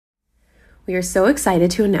We are so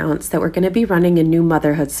excited to announce that we're going to be running a new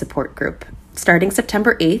motherhood support group. Starting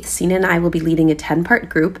September 8th, Sina and I will be leading a 10-part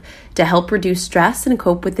group to help reduce stress and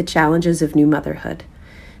cope with the challenges of new motherhood.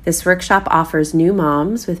 This workshop offers new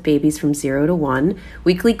moms with babies from 0 to 1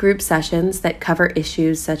 weekly group sessions that cover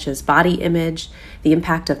issues such as body image, the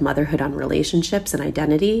impact of motherhood on relationships and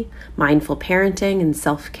identity, mindful parenting, and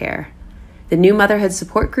self-care. The new motherhood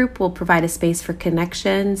support group will provide a space for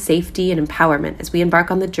connection, safety, and empowerment as we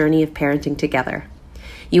embark on the journey of parenting together.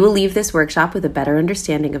 You will leave this workshop with a better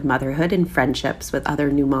understanding of motherhood and friendships with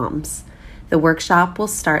other new moms. The workshop will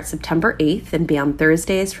start September 8th and be on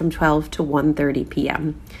Thursdays from 12 to 1:30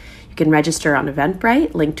 p.m. You can register on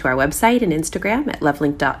Eventbrite, link to our website and Instagram at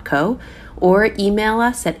lovelink.co, or email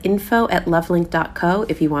us at info@lovelink.co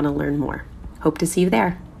if you want to learn more. Hope to see you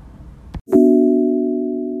there.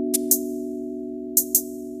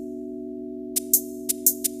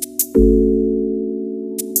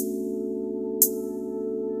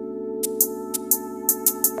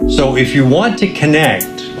 So if you want to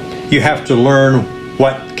connect, you have to learn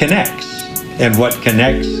what connects. And what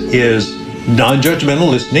connects is non-judgmental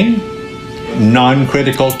listening,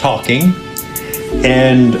 non-critical talking,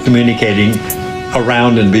 and communicating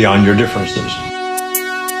around and beyond your differences.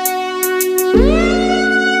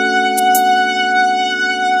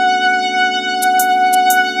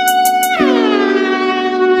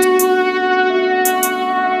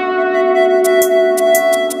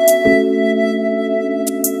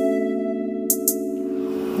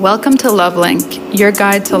 Welcome to LoveLink, your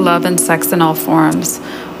guide to love and sex in all forms.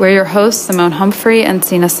 We're your hosts, Simone Humphrey and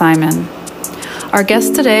Sina Simon. Our guests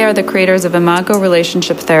today are the creators of Imago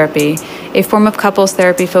Relationship Therapy, a form of couples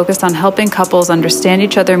therapy focused on helping couples understand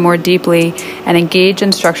each other more deeply and engage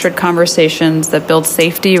in structured conversations that build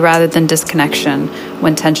safety rather than disconnection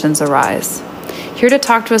when tensions arise. Here to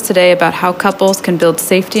talk to us today about how couples can build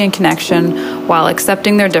safety and connection while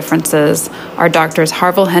accepting their differences are Doctors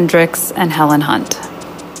Harville Hendrix and Helen Hunt.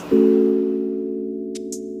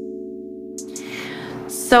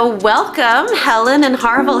 So welcome, Helen and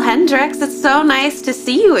Harville Hendrix. It's so nice to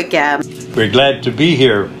see you again. We're glad to be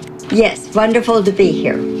here. Yes, wonderful to be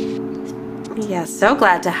here. Yeah, so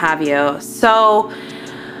glad to have you. So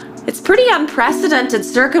it's pretty unprecedented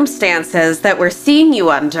circumstances that we're seeing you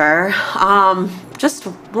under. Just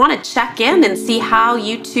want to check in and see how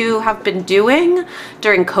you two have been doing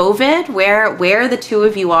during COVID, where the two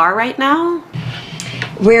of you are right now.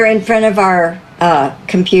 We're in front of our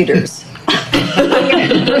computers.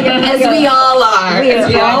 As we all are. We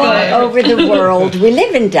are all over the world. We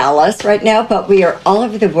live in Dallas right now, but we are all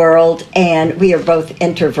over the world, and we are both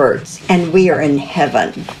introverts, and we are in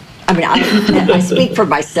heaven. I mean, I speak for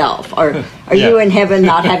myself. Are you in heaven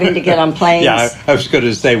not having to get on planes? Yeah, I was going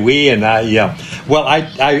to say we and I, yeah. Well,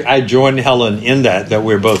 I joined Helen in that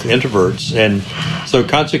we're both introverts. And so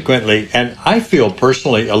consequently, and I feel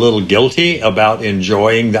personally a little guilty about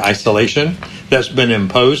enjoying the isolation that's been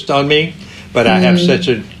imposed on me. But I have such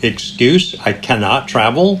an excuse. I cannot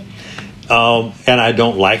travel, and I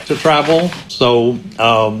don't like to travel. So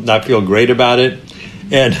I feel great about it.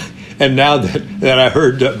 And now that I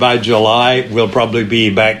heard that by July we'll probably be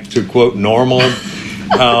back to, quote, normal,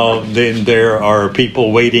 then there are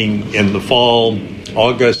people waiting in the fall,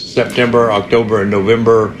 August, September, October, and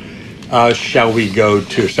November. Shall we go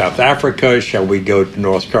to South Africa? Shall we go to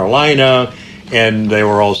North Carolina? And they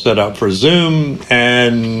were all set up for Zoom,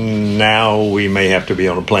 and now we may have to be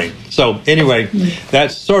on a plane. So anyway,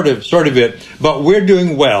 that's sort of it. But we're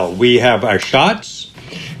doing well. We have our shots.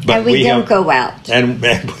 But and we don't go out. And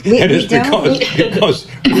it's because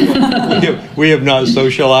we have not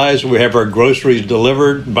socialized. We have our groceries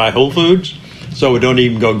delivered by Whole Foods, so we don't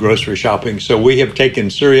even go grocery shopping. So we have taken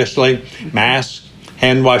seriously masks,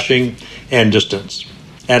 hand washing, and distance.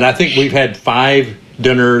 And I think we've had 5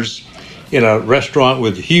 dinners in a restaurant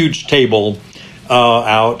with a huge table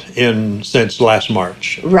out since last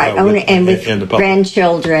March. Right, and with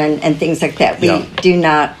grandchildren and things like that. We do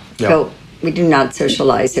not go. We do not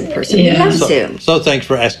socialize in person. We love Zoom. So thanks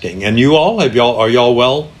for asking. And you all, are y'all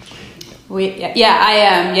well? I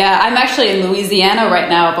am. Yeah, I'm actually in Louisiana right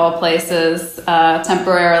now, of all places,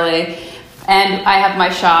 temporarily, and I have my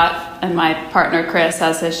shot, and my partner Chris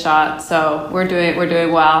has his shot. So we're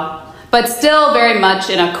doing well, but still very much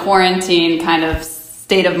in a quarantine kind of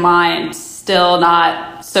state of mind. Still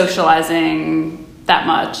not socializing that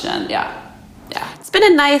much, and yeah. It's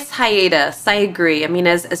been a nice hiatus. I agree. I mean,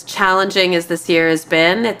 as challenging as this year has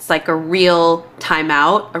been, it's like a real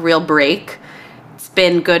timeout, a real break. It's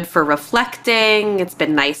been good for reflecting. It's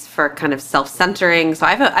been nice for kind of self-centering. So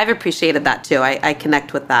I've appreciated that too. I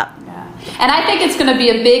connect with that. Yeah. And I think it's going to be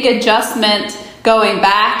a big adjustment going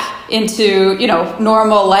back into,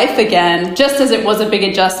 normal life again, just as it was a big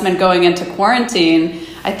adjustment going into quarantine,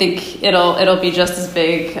 I think it'll be just as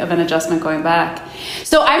big of an adjustment going back.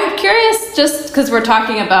 So I'm curious, just because we're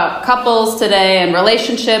talking about couples today and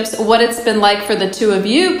relationships, what it's been like for the two of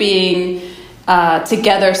you being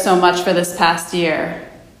together so much for this past year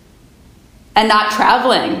and not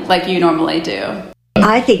traveling like you normally do.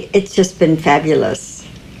 I think it's just been fabulous.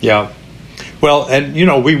 Yeah. Well, and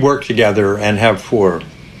we work together and have for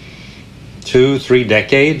 2-3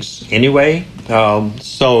 decades anyway.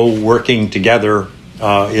 So working together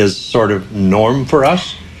is sort of norm for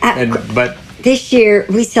us. But this year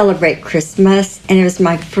we celebrate Christmas, and it was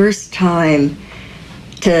my first time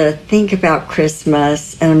to think about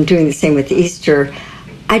Christmas, and I'm doing the same with Easter.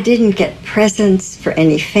 I didn't get presents for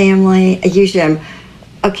any family. Usually I'm,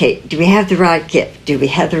 okay, do we have the right gift? Do we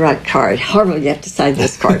have the right card? Harville, you have to sign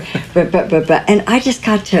this card. but. And I just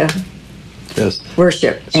got to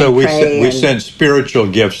worship and so pray. We sent spiritual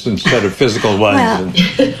gifts instead of physical ones,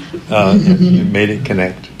 and made it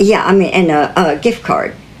connect. Yeah, I mean, and a gift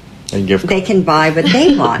card. They can buy what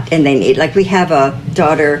they want and they need. Like we have a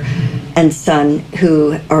daughter and son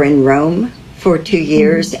who are in Rome for 2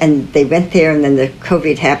 years, and they went there, and then the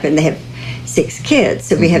COVID happened. They have 6 kids,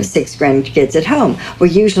 so we have 6 grandkids at home. Well,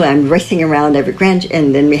 usually I'm racing around every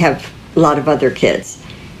and then we have a lot of other kids.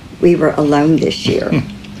 We were alone this year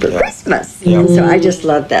for Christmas, and so I just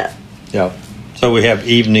love that. Yeah. So we have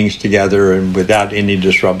evenings together and without any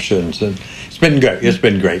disruptions, and it's been great. It's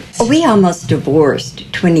been great. We almost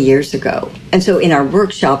divorced 20 years ago, and so in our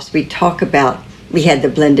workshops we talk about, we had the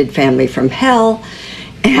blended family from hell,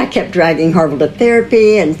 and I kept dragging Harville to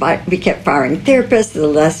therapy, and we kept firing therapists. The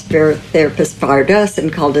last therapist fired us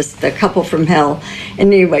and called us the couple from hell.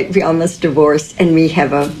 And anyway, we almost divorced, and we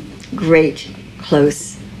have a great,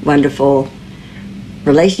 close, wonderful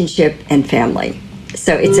relationship and family.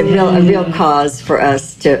 So it's a real cause for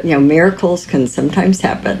us to, miracles can sometimes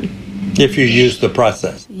happen. If you use the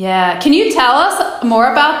process. Yeah. Can you tell us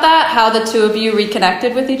more about that, how the two of you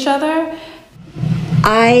reconnected with each other?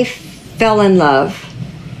 I fell in love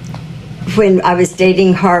when I was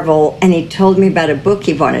dating Harville, and he told me about a book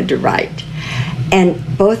he wanted to write.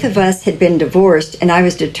 And both of us had been divorced, and I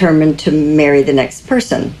was determined to marry the next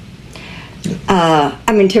person.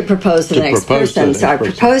 To propose to the next person. So I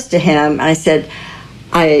proposed to him, and I said,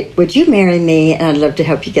 would you marry me? And I'd love to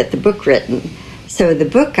help you get the book written. So the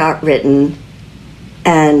book got written,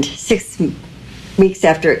 and 6 weeks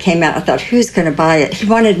after it came out, I thought, who's going to buy it? He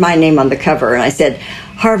wanted my name on the cover, and I said,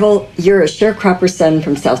 Harville, you're a sharecropper son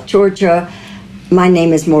from South Georgia. My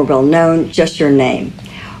name is more well known, just your name.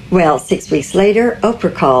 Well, 6 weeks later,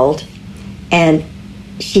 Oprah called, and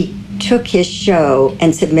she took his show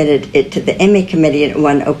and submitted it to the Emmy committee, and it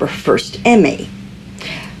won Oprah's first Emmy.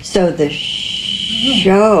 So the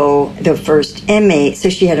show, the first Emmy, so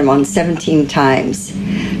she had him on 17 times.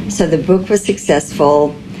 So the book was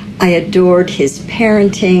successful. I adored his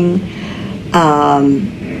parenting.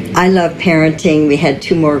 I love parenting. We had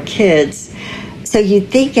 2 more kids. So you'd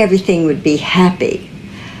think everything would be happy.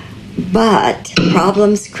 But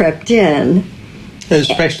problems crept in.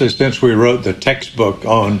 Especially since we wrote the textbook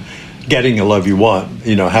on getting the love you want,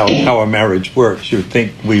 how a marriage works. You'd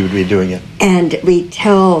think we would be doing it. And we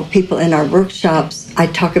tell people in our workshops, I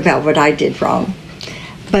talk about what I did wrong.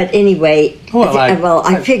 But anyway,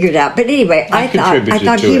 I figured out. But anyway, I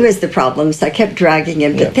thought he was the problem, so I kept dragging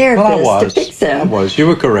him to therapists to fix him. You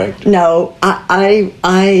were correct. No, I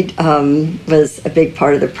was a big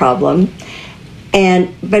part of the problem,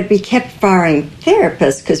 but we kept firing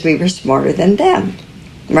therapists because we were smarter than them,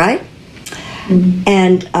 right? Mm-hmm.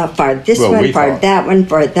 And fired this one, fired that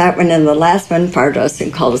one, and the last one fired us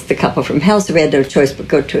and called us the couple from hell. So we had no choice but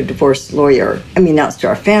go to a divorce lawyer. Announced to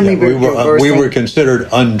our family we were considered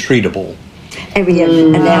untreatable. And we have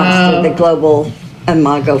announced to the global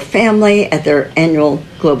Imago family at their annual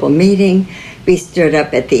global meeting. We stood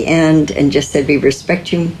up at the end and just said, we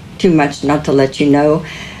respect you too much not to let you know.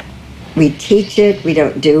 We teach it, we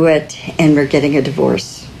don't do it, and we're getting a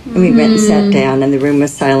divorce. And we went and sat down, and the room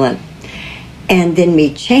was silent. And then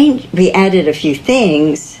we added a few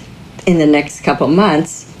things in the next couple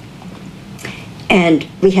months, and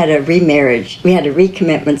we had a remarriage. We had a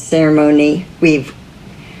recommitment ceremony. We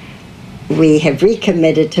have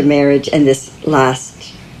recommitted to marriage, and this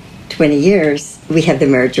last 20 years, we have the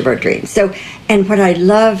marriage of our dreams. So, and what I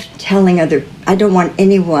love telling I don't want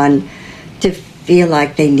anyone to feel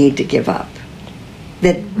like they need to give up.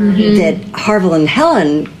 That Harville and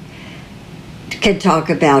Helen can talk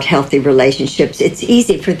about healthy relationships. It's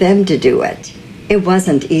easy for them to do it. It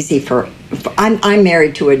wasn't easy I'm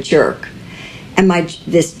married to a jerk. and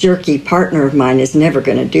this jerky partner of mine is never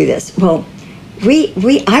going to do this. Well,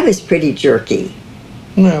 I was pretty jerky.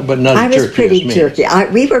 No, but not I as was jerky pretty as me. jerky.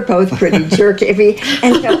 We were both pretty jerky.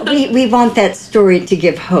 And so we want that story to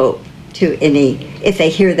give hope to if they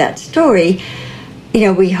hear that story,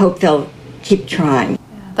 we hope they'll keep trying.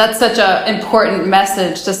 That's such an important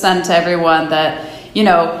message to send to everyone that,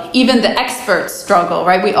 even the experts struggle,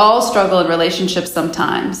 right? We all struggle in relationships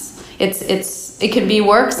sometimes. It can be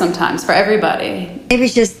work sometimes for everybody. It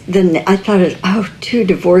was just, I thought, 2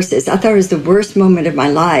 divorces. I thought it was the worst moment of my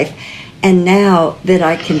life. And now that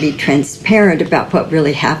I can be transparent about what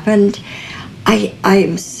really happened, I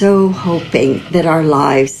am so hoping that our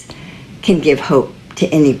lives can give hope to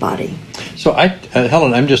anybody. So,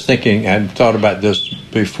 Helen, I'm just thinking, I've thought about this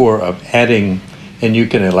before, of adding, and you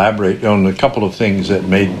can elaborate on a couple of things that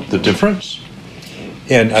made the difference.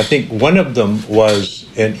 And I think one of them was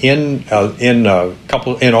in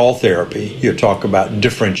all therapy, you talk about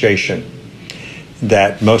differentiation.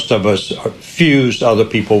 That most of us fuse other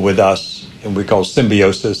people with us, and we call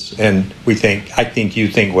symbiosis. And we think, I think you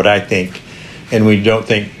think what I think, and we don't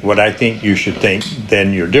think what I think you should think.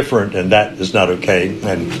 Then you're different, and that is not okay.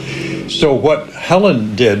 And so what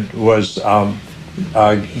Helen did was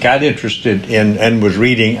got interested in and was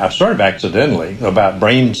reading, sort of accidentally, about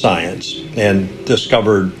brain science, and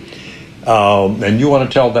discovered. And you want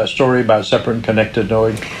to tell that story about separate and connected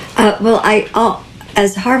knowing?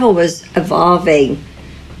 As Harville was evolving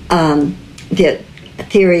the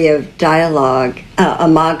theory of dialogue,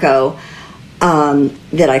 Imago,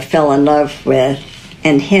 that I fell in love with,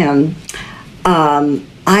 and him,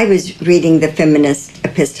 I was reading The Feminist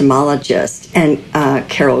Epistemologist, and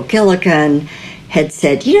Carol Gilligan had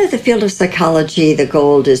said, the field of psychology, the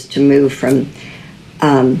goal is to move from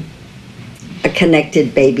a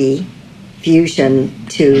connected baby fusion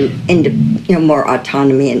to more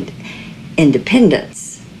autonomy and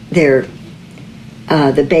independence. The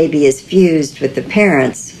baby is fused with the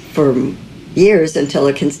parents for years until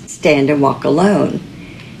it can stand and walk alone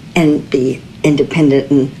and be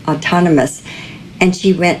independent and autonomous. And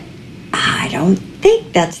she went, I don't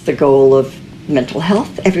think that's the goal of mental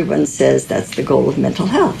health. Everyone says that's the goal of mental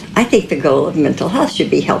health. I think the goal of mental health should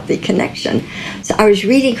be healthy connection. So I was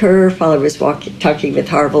reading her while I was talking with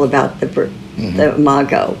Harville about the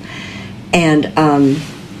Imago. And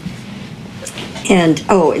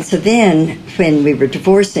so then when we were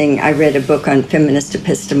divorcing, I read a book on feminist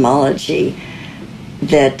epistemology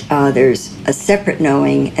that there's a separate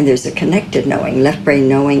knowing and there's a connected knowing. Left brain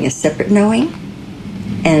knowing is separate knowing,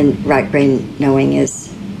 and right brain knowing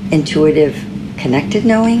is intuitive, connected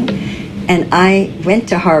knowing. And I went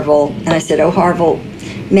to Harville and I said, Harville,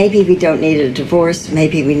 maybe we don't need a divorce,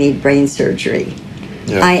 maybe we need brain surgery.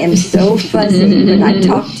 Yeah. I am so fuzzy when I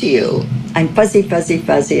talk to you. I'm fuzzy, fuzzy,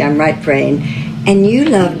 fuzzy. I'm right brain. And you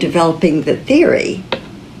love developing the theory,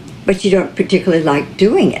 but you don't particularly like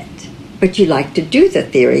doing it. But you like to do the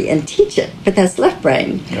theory and teach it. But that's left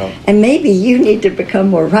brain. Yeah. And maybe you need to become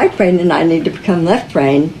more right brain and I need to become left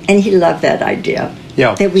brain. And he loved that idea.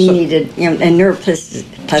 Yeah. That we needed, and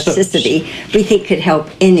neuroplasticity, we think could help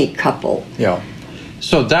any couple. Yeah.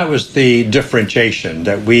 So that was the differentiation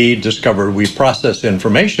that we discovered. We process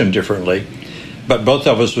information differently, but both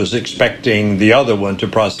of us was expecting the other one to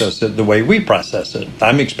process it the way we process it.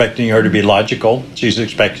 I'm expecting her to be logical. She's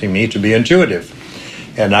expecting me to be intuitive.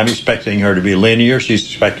 And I'm expecting her to be linear. She's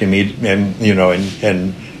expecting me,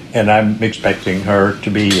 and I'm expecting her to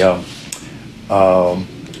be,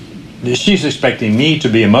 she's expecting me to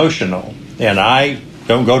be emotional. And I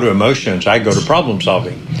don't go to emotions, I go to problem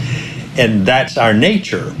solving. And that's our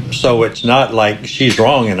nature. So it's not like she's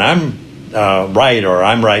wrong and I'm right, or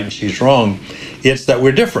I'm right and she's wrong. It's that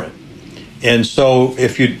we're different. And so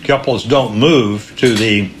if couples don't move to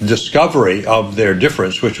the discovery of their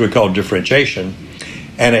difference, which we call differentiation,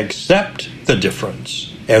 and accept the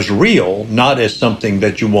difference as real, not as something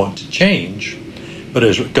that you want to change, but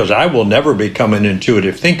because I will never become an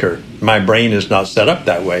intuitive thinker. My brain is not set up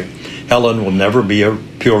that way. Helen will never be a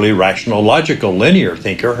purely rational, logical, linear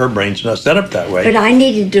thinker. Her brain's not set up that way. But I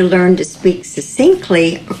needed to learn to speak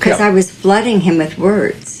succinctly because I was flooding him with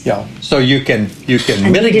words. Yeah. So you can and mitigate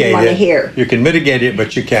he didn't want to hear. You can mitigate it,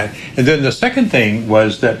 but you can't. And then the second thing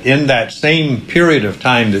was that in that same period of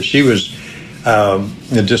time that she was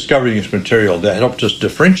discovering this material that helped us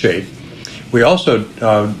differentiate, we also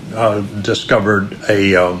discovered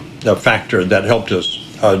a factor that helped us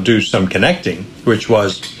do some connecting, which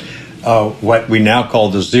was what we now call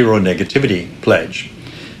the zero negativity pledge.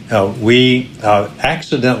 We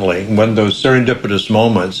accidentally, one of those serendipitous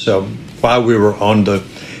moments, while we were on the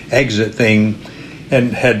exit thing,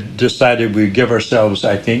 and had decided we'd give ourselves,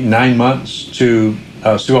 I think, 9 months to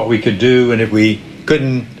see what we could do. And if we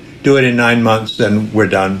couldn't do it in 9 months, then we're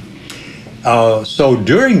done. So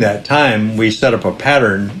during that time, we set up a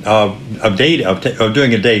pattern of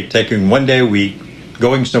doing a date, taking 1 day a week,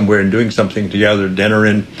 going somewhere and doing something together,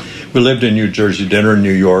 we lived in New Jersey, dinner in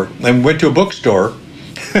New York, and went to a bookstore.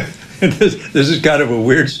 And this is kind of a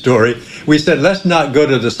weird story. We said, let's not go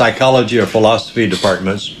to the psychology or philosophy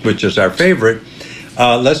departments, which is our favorite.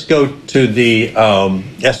 Let's go to the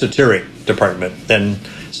esoteric department and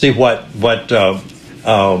see what the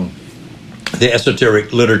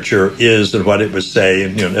esoteric literature is and what it would say,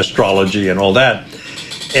 and astrology and all that.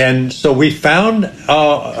 And so we found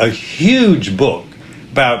a huge book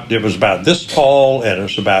it was about this tall, and it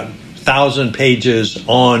was about 1,000 pages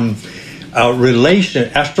on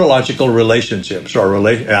astrological relationships, or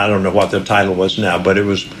I don't know what the title was now, but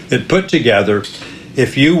it put together,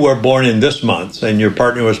 if you were born in this month and your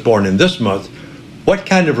partner was born in this month, what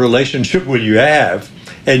kind of relationship would you have?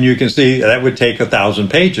 And you can see that would take 1,000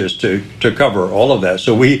 pages to cover all of that.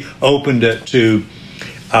 So we opened it to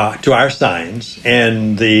our signs,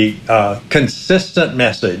 and the consistent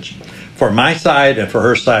message for my side and for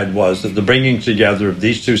her side was that the bringing together of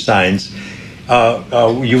these two signs,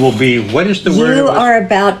 you will be, what is the word? You are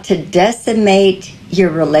about to decimate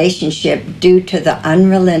your relationship due to the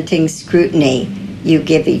unrelenting scrutiny you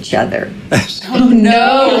give each other. Oh,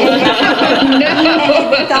 no. And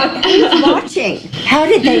I thought, who's watching? How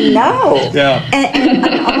did they know? Yeah. And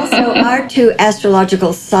also, our two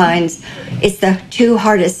astrological signs, it's the two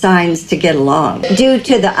hardest signs to get along. Due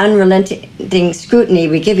to the unrelenting scrutiny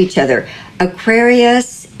we give each other.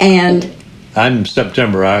 Aquarius and... I'm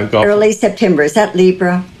September. Early September. Is that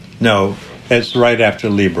Libra? No, it's right after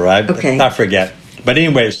Libra. I forget. But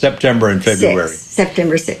anyway, it's September and February.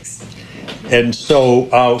 September 6th. And so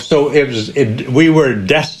we were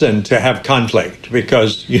destined to have conflict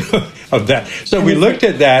because of that. So we looked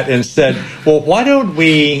at that and said, well, why don't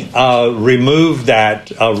we remove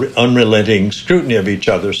that unrelenting scrutiny of each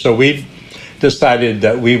other? So we decided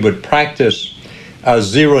that we would practice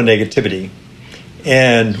zero negativity.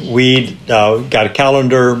 And we got a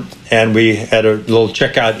calendar, and we had a little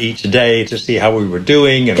checkout each day to see how we were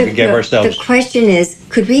doing, and we gave ourselves... The question is,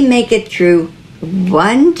 could we make it through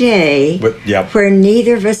one day where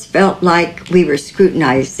neither of us felt like we were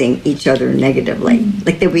scrutinizing each other negatively,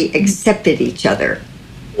 like that we accepted each other,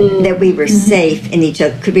 that we were safe in each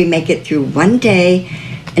other? Could we make it through one day?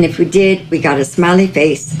 And if we did, we got a smiley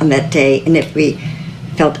face on that day. And if we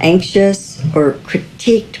felt anxious or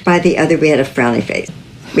critiqued by the other, we had a frowny face.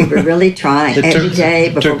 We were really trying every day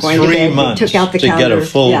before going to bed. We took out the calendar to get a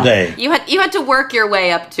full day. You had to work your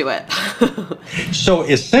way up to it. So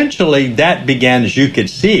essentially, that began, as you could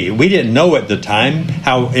see. We didn't know at the time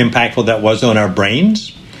how impactful that was on our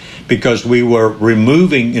brains, because we were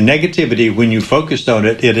removing negativity. When you focused on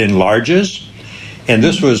it, it enlarges. And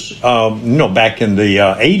this was, back in the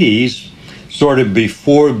 80s, sort of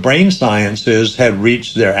before brain sciences had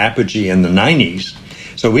reached their apogee in the 90s.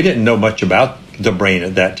 So we didn't know much about the brain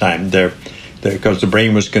at that time, because the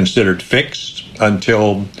brain was considered fixed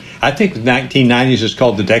until, I think, the 1990s is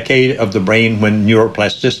called the decade of the brain when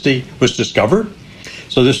neuroplasticity was discovered.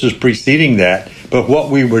 So this was preceding that. But what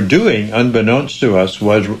we were doing, unbeknownst to us,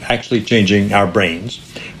 was actually changing our brains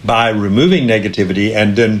by removing negativity,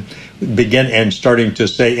 and then starting to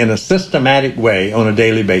say in a systematic way on a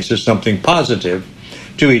daily basis something positive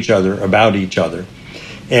to each other, about each other.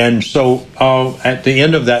 And so at the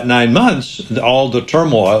end of that 9 months, all the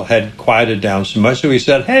turmoil had quieted down so much that we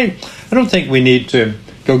said, hey, I don't think we need to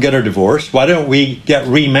go get a divorce. Why don't we get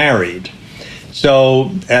remarried?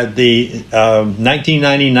 So at the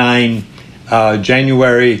 1999,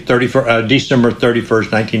 December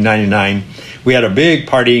 31st, 1999, we had a big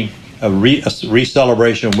party, a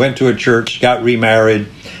re-celebration, went to a church, got remarried.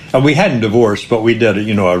 We hadn't divorced, but we did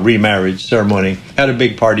a remarriage ceremony, had a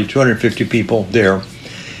big party, 250 people there,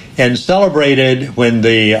 and celebrated when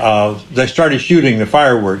they started shooting the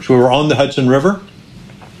fireworks. We were on the Hudson River,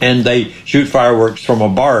 and they shoot fireworks from a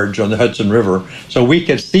barge on the Hudson River, so we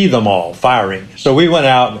could see them all firing. So we went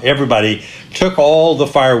out, everybody took all the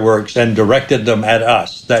fireworks and directed them at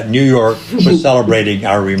us, that New York was celebrating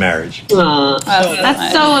our remarriage.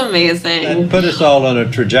 That's so amazing. That put us all on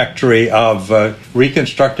a trajectory of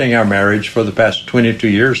reconstructing our marriage for the past 22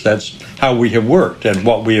 years. That's how we have worked, and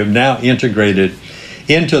what we have now integrated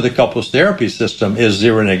into the couples therapy system is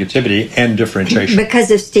zero negativity and differentiation. Because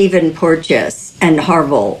of Stephen Porges and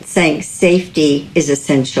Harville saying safety is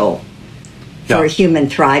essential for human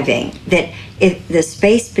thriving, that if the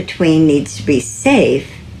space between needs to be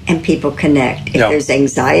safe and people connect. If there's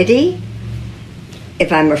anxiety,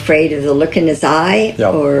 if I'm afraid of the look in his eye,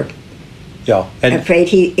 Yeah. or Yeah. And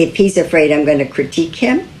if he's afraid I'm going to critique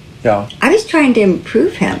him. yeah. I was trying to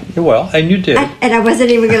improve him. Well, and you did. And I wasn't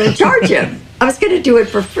even going to charge him. I was going to do it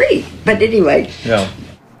for free. But anyway. Yeah.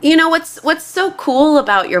 You know, what's so cool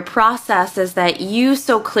about your process is that you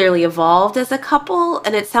so clearly evolved as a couple,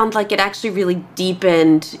 and it sounds like it actually really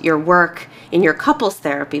deepened your work in your couples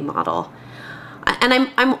therapy model. And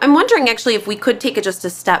I'm wondering actually if we could take it just a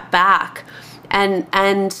step back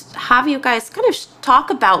and have you guys kind of talk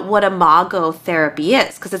about what Imago therapy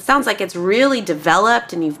is, because it sounds like it's really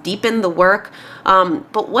developed and you've deepened the work.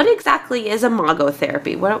 But what exactly is Imago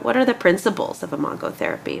therapy? What are the principles of Imago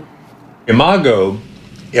therapy? Imago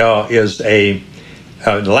is a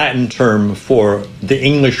Latin term for the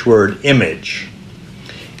English word image.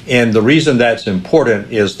 And the reason that's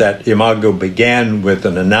important is that Imago began with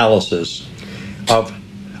an analysis of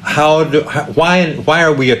why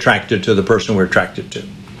are we attracted to the person we're attracted to.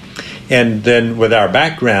 And then with our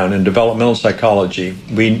background in developmental psychology,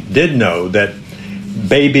 we did know that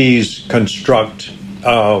babies construct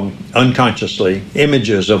unconsciously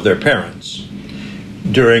images of their parents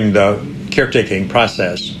during the caretaking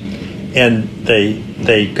process, and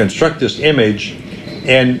they construct this image,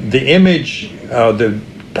 and the image, the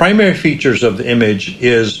primary features of the image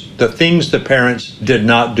is the things the parents did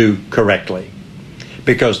not do correctly,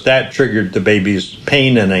 because that triggered the baby's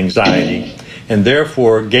pain and anxiety, and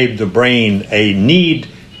therefore gave the brain a need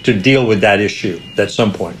to deal with that issue at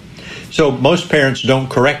some point. So most parents don't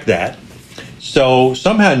correct that. So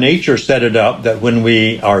somehow nature set it up that when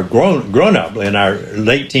we are grown up in our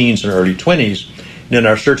late teens and early 20s, in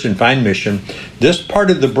our search and find mission, this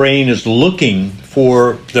part of the brain is looking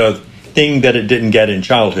for the thing that it didn't get in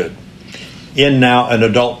childhood in now an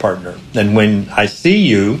adult partner. And when I see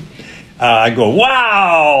you, I go,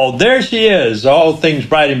 wow, there she is. All things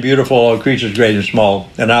bright and beautiful, all creatures great and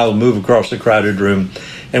small. And I'll move across the crowded room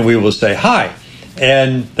and we will say hi.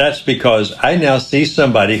 And that's because I now see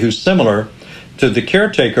somebody who's similar to the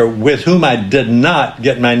caretaker with whom I did not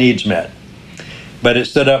get my needs met. But it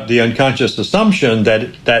set up the unconscious assumption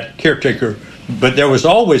that that caretaker, but there was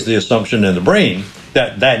always the assumption in the brain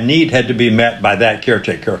that that need had to be met by that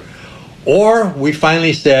caretaker. Or we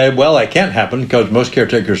finally said, well, that can't happen because most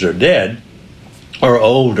caretakers are dead or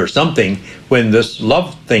old or something when this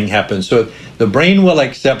love thing happens. So the brain will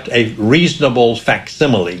accept a reasonable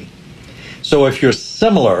facsimile. So if you're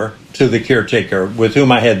similar to the caretaker with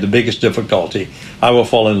whom I had the biggest difficulty, I will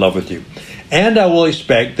fall in love with you. And I will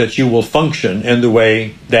expect that you will function in the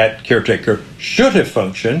way that caretaker should have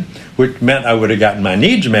functioned, which meant I would have gotten my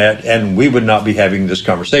needs met and we would not be having this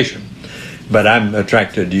conversation. But I'm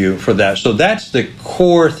attracted to you for that. So that's the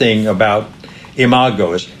core thing about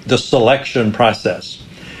Imago, is the selection process.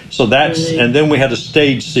 So that's, and then we had a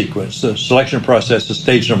stage sequence. The selection process is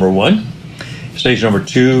stage number 1. Stage number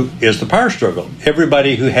 2 is the power struggle.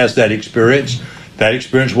 Everybody who has that experience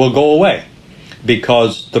will go away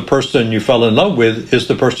because the person you fell in love with is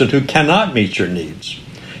the person who cannot meet your needs.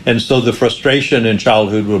 And so the frustration in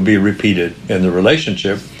childhood will be repeated in the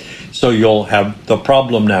relationship. So you'll have the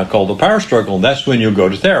problem now called the power struggle, and that's when you go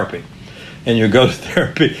to therapy. And you go to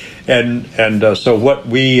therapy, and so what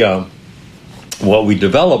we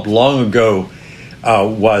developed long ago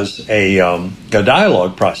was a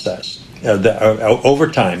dialogue process. Over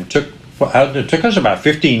time, it took us about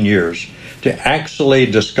 15 years to actually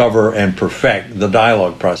discover and perfect the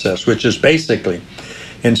dialogue process, which is basically,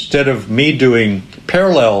 instead of me doing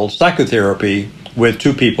parallel psychotherapy with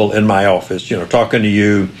two people in my office, talking to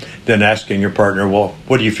you, then asking your partner, well,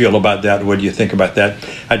 what do you feel about that? What do you think about that?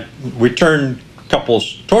 We turned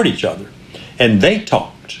couples toward each other, and they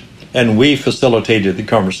talked, and we facilitated the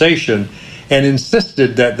conversation and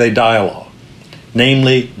insisted that they dialogue,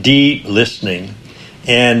 namely deep listening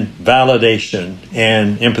and validation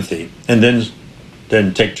and empathy, and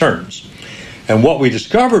then take turns. And what we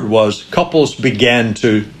discovered was couples began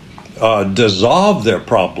to dissolve their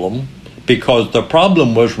problem because the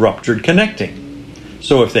problem was ruptured connecting.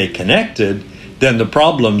 So if they connected, then the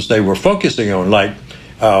problems they were focusing on, like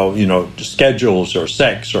schedules or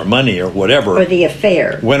sex or money or whatever, or the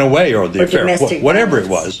affair, went away, or the affair, whatever it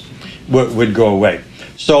was, would go away.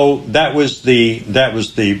 So that was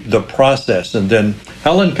the process. And then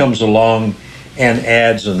Helen comes along and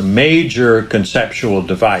adds a major conceptual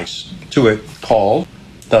device to it called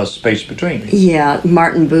the space between. Yeah,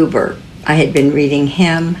 Martin Buber. I had been reading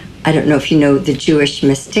him. I don't know if you know the Jewish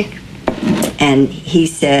mystic. And he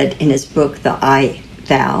said in his book, The I,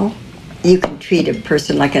 Thou, you can treat a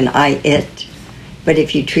person like an I, it, but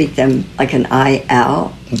if you treat them like an I,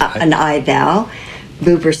 thou,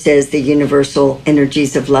 Buber says the universal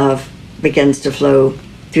energies of love begins to flow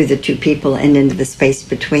through the two people and into the space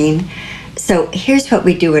between. So here's what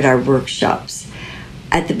we do at our workshops.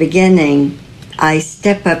 At the beginning, I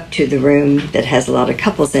step up to the room that has a lot of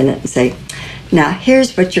couples in it and say, now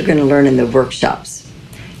here's what you're going to learn in the workshops.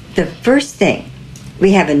 The first thing,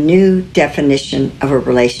 we have a new definition of a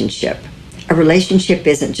relationship. A relationship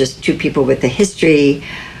isn't just two people with a history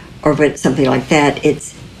or with something like that.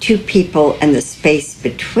 It's two people and the space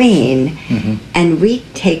between. And we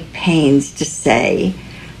take pains to say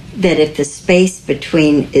that if the space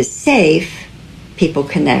between is safe, people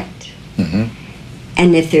connect.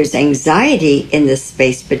 And if there's anxiety in the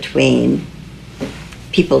space between,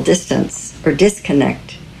 people distance or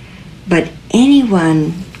disconnect. But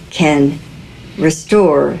anyone can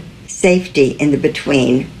restore safety in the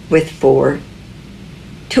between with 4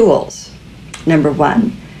 tools. Number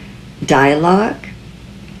 1, dialogue.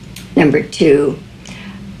 Number 2,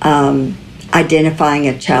 identifying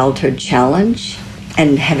a childhood challenge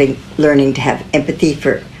and learning to have empathy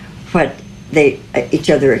for what each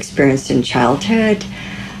other experienced in childhood.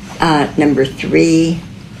 Number 3,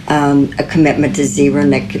 a commitment to zero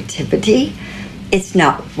negativity. It's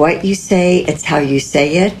not what you say, it's how you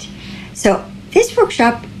say it. So this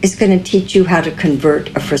workshop is going to teach you how to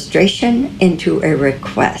convert a frustration into a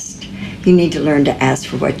request. You need to learn to ask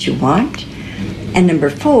for what you want. And number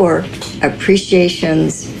 4,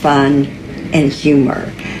 appreciations, fun, and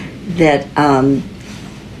humor. That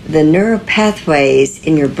the neural pathways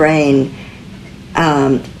in your brain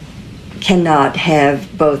cannot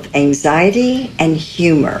have both anxiety and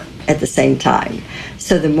humor at the same time.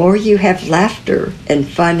 So the more you have laughter and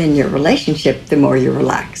fun in your relationship, the more you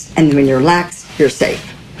relax. And when you relax, you're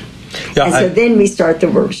safe. Yeah, and so then we start the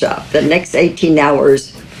workshop. The next 18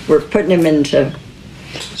 hours, we're putting them into...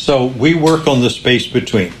 So we work on the space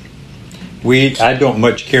between. I don't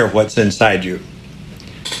much care what's inside you.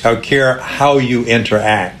 I care how you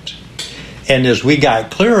interact. And as we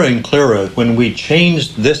got clearer and clearer, when we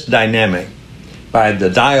changed this dynamic by the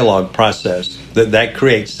dialogue process, that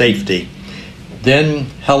creates safety, then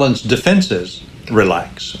Helen's defenses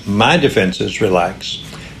relax. My defenses relax.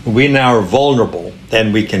 We now are vulnerable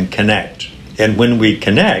and we can connect. And when we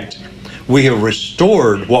connect, we have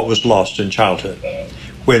restored what was lost in childhood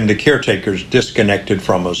when the caretakers disconnected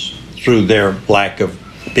from us through their lack of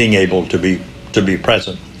being able to be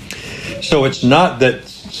present. So it's not that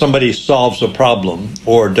somebody solves a problem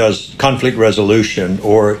or does conflict resolution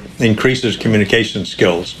or increases communication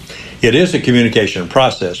skills. It is a communication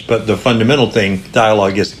process, but the fundamental thing,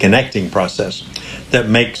 dialogue, is a connecting process that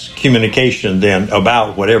makes communication then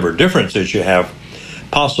about whatever differences you have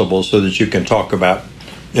possible so that you can talk about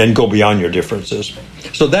and go beyond your differences.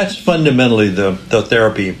 So that's fundamentally the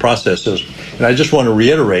therapy processes. And I just want to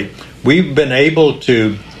reiterate, we've been able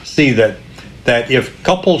to see that if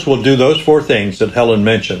couples will do those 4 things that Helen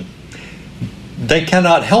mentioned, they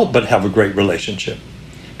cannot help but have a great relationship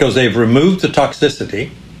because they've removed the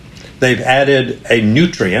toxicity. They've added a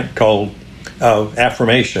nutrient called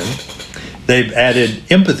affirmation. They've added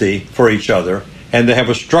empathy for each other, and they have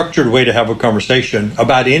a structured way to have a conversation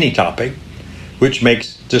about any topic, which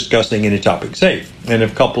makes discussing any topic safe. And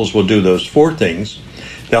if couples will do those 4 things,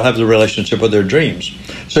 they'll have the relationship of their dreams.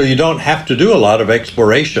 So you don't have to do a lot of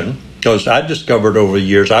exploration, because I discovered over the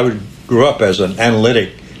years, I grew up as an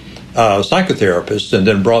analytic psychotherapist and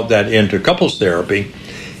then brought that into couples therapy.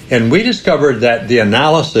 And we discovered that the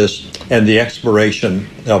analysis and the exploration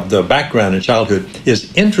of the background in childhood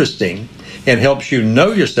is interesting and helps you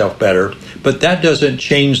know yourself better, but that doesn't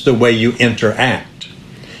change the way you interact.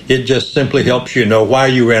 It just simply helps you know why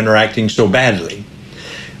you were interacting so badly.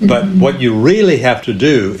 But what you really have to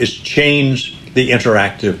do is change the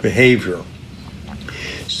interactive behavior.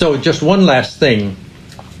 So just one last thing,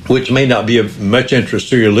 which may not be of much interest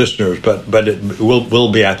to your listeners, but it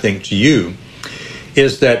will be, I think, to you,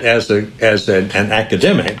 is that as an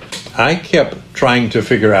academic, I kept trying to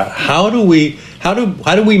figure out how do we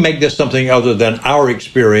make this something other than our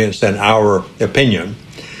experience and our opinion?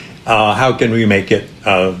 How can we make it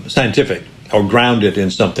scientific or grounded in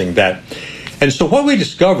something that? And so what we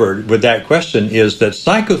discovered with that question is that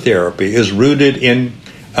psychotherapy is rooted in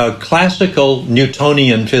classical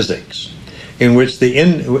Newtonian physics, in which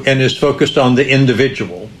and is focused on the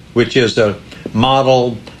individual, which is a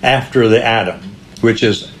model after the atom, which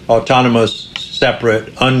is autonomous,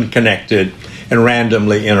 separate, unconnected, and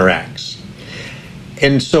randomly interacts.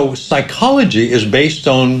 And so psychology is based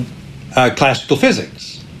on classical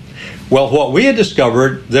physics. Well, what we had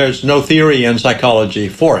discovered, there's no theory in psychology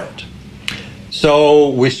for it. So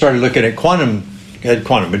we started looking at quantum,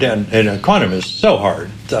 and quantum is so hard,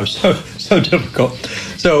 so so difficult.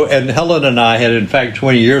 So, and Helen and I had, in fact,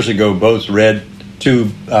 20 years ago, both read two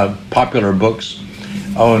popular books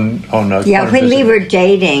on yeah, when we were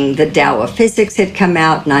dating, the Tao of Physics had come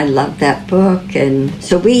out, and I loved that book, and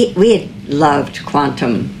so we had loved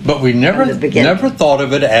quantum. But we never thought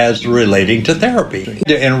of it as relating to therapy.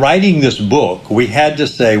 In writing this book, we had to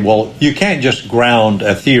say, well, you can't just ground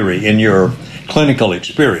a theory in your clinical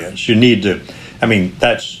experience. You need to, I mean,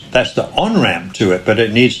 that's the on-ramp to it, but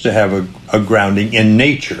it needs to have a grounding in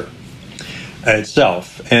nature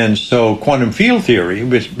itself. And so quantum field theory,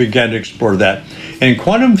 we began to explore that. In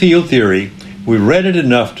quantum field theory, we read it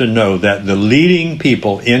enough to know that the leading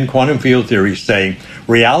people in quantum field theory say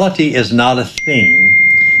reality is not a thing,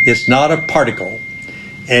 it's not a particle,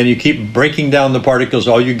 and you keep breaking down the particles,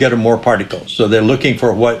 all you get are more particles. So they're looking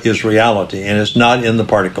for what is reality, and it's not in the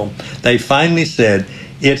particle. They finally said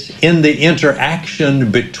it's in the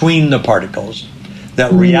interaction between the particles,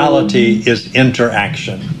 that reality is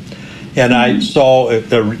interaction. And I saw,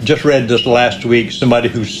 just read this last week, somebody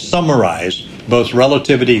who summarized both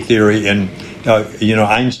relativity theory and,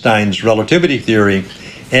 Einstein's relativity theory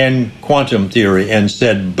and quantum theory, and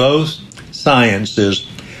said both sciences,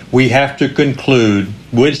 we have to conclude,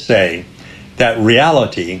 would say, that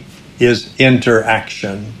reality is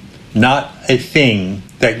interaction, not a thing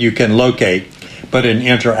that you can locate, but an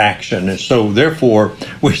interaction. And so therefore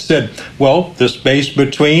we said, well, the space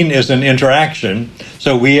between is an interaction,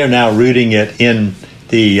 so we are now rooting it in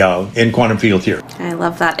the in quantum field theory. I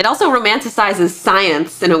love that. It also romanticizes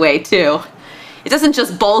science in a way too. It doesn't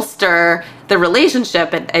just bolster the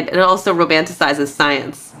relationship, it also romanticizes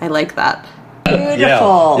science. I like that.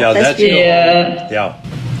 Beautiful. Yeah, that's beautiful. Yeah.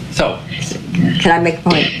 So, can I make a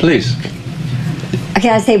point? Please.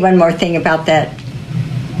 Can I say one more thing about that?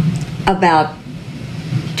 About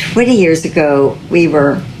 20 years ago, we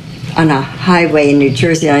were on a highway in New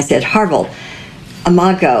Jersey, and I said, Harville,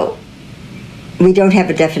 Imago, we don't have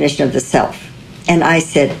a definition of the self. And I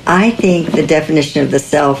said, I think the definition of the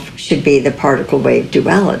self should be the particle-wave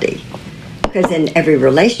duality. Because in every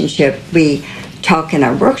relationship, we talk in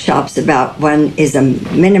our workshops about one is a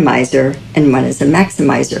minimizer and one is a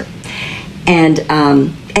maximizer. And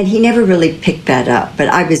he never really picked that up, but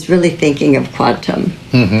I was really thinking of quantum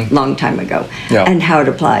long time ago and how it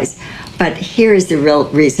applies. But here is the real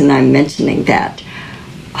reason I'm mentioning that.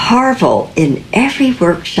 Harville, in every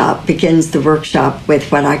workshop, begins the workshop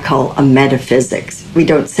with what I call a metaphysics. We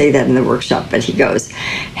don't say that in the workshop, but he goes,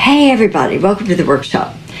 hey, everybody, welcome to the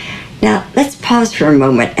workshop. Now, let's pause for a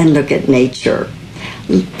moment and look at nature.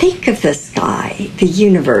 Think of the sky, the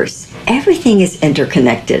universe. Everything is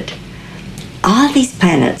interconnected. All these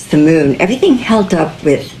planets, the moon, everything held up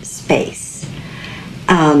with space.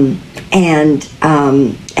 And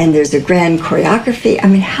there's a grand choreography. I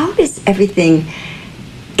mean, how does everything...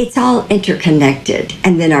 It's all interconnected,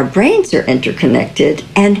 and then our brains are interconnected,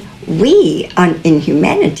 and we in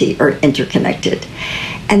humanity are interconnected.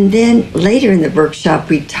 And then later in the workshop,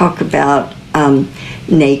 we talk about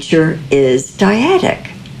nature is dyadic.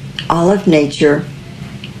 All of nature,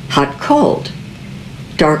 hot, cold,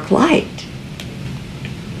 dark, light,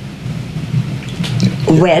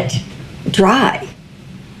 wet, dry.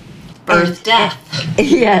 Birth, death.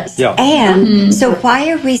 Yes. Yeah. And so why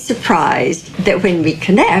are we surprised that when we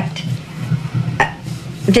connect,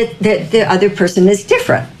 that the other person is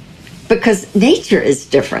different? Because nature is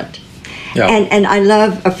different. Yeah. And I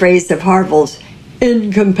love a phrase of Harville's,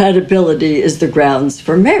 incompatibility is the grounds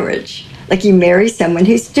for marriage. Like you marry someone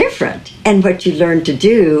who's different. And what you learn to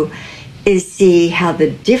do is see how the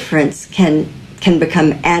difference can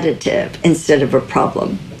become additive instead of a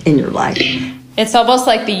problem in your life. It's almost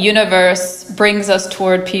like the universe brings us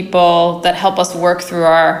toward people that help us work through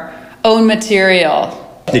our own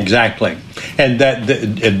material. Exactly. And that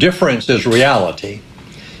the difference is reality.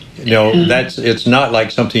 It's not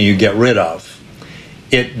like something you get rid of.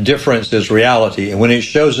 Difference is reality. And when it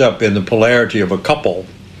shows up in the polarity of a couple,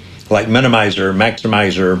 like minimizer,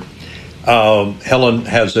 maximizer, Helen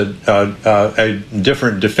has a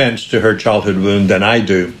different defense to her childhood wound than I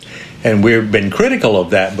do. And we've been critical of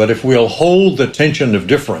that, but if we'll hold the tension of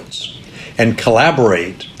difference and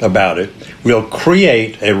collaborate about it, we'll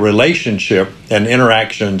create a relationship and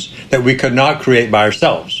interactions that we could not create by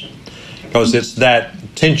ourselves. Because it's that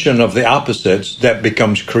tension of the opposites that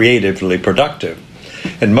becomes creatively productive.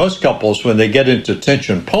 And most couples, when they get into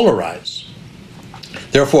tension, polarize.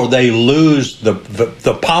 Therefore, they lose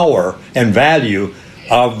the power and value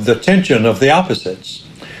of the tension of the opposites,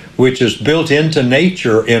 which is built into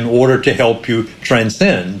nature in order to help you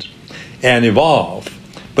transcend and evolve.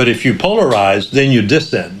 But if you polarize, then you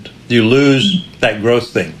descend. You lose that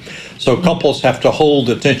growth thing. So couples have to hold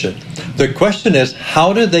attention. The question is,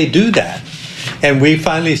 how do they do that? And we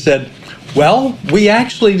finally said, well, we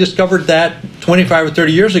actually discovered that 25 or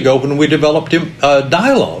 30 years ago when we developed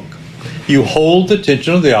dialogue. You hold the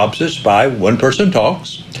attention of the opposites by one person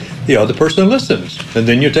talks, the other person listens, and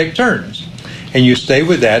then you take turns. And you stay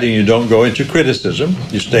with that, and you don't go into criticism.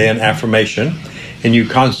 You stay in affirmation, and you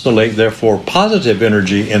constellate, therefore, positive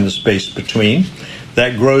energy in the space between.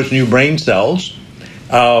 That grows new brain cells,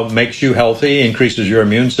 makes you healthy, increases your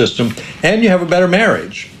immune system, and you have a better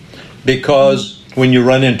marriage. Because when you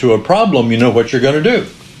run into a problem, you know what you're going to do.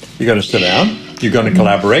 You're going to sit down, you're going to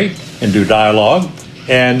collaborate, and do dialogue,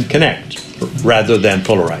 and connect, rather than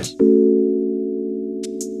polarize.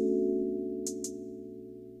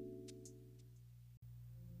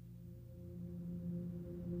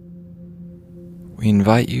 We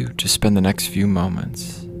invite you to spend the next few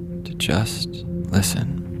moments to just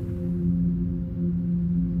listen.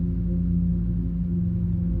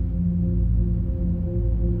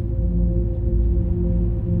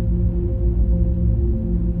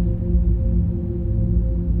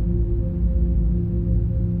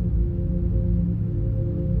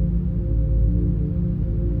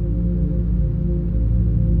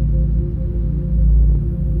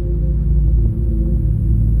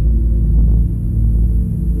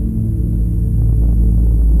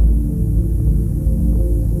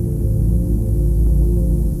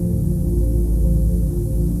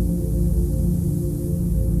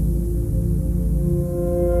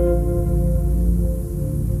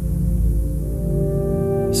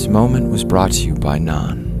 This moment was brought to you by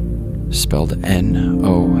Non, spelled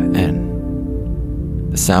N-O-N,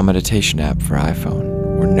 the sound meditation app for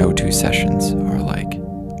iPhone, where no two sessions are alike.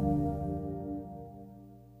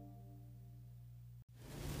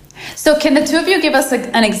 So can the two of you give us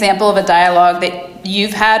an example of a dialogue that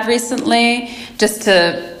you've had recently, just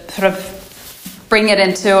to sort of bring it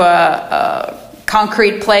into a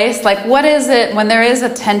concrete place? Like, what is it when there is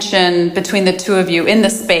a tension between the two of you in the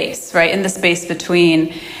space, right? In the space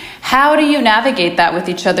between, how do you navigate that with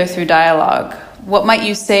each other through dialogue? What might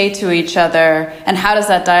you say to each other, and how does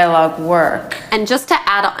that dialogue work? And just to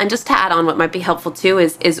add on, what might be helpful too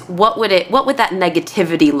is what would that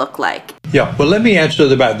negativity look like? Yeah, well, let me answer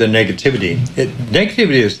about the negativity.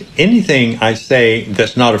 Negativity is anything I say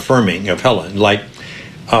that's not affirming of Helen. Like,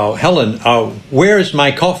 Helen, where is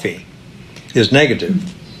my coffee? Is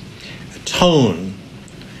negative. Tone.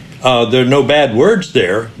 There are no bad words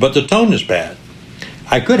there, but the tone is bad.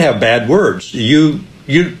 I could have bad words. You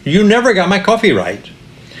never got my coffee right.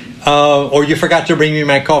 Or you forgot to bring me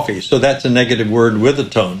my coffee. So that's a negative word with a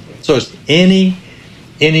tone. So it's any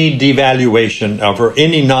devaluation of her,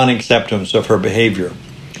 any non-acceptance of her behavior.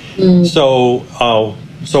 So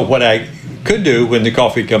what I could do when the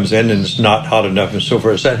coffee comes in and it's not hot enough and so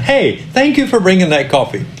forth, I said, hey, thank you for bringing that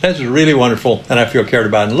coffee. That's really wonderful, and I feel cared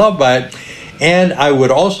about and loved by it. And I would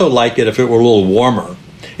also like it if it were a little warmer.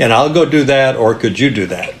 And I'll go do that, or could you do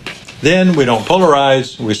that? Then we don't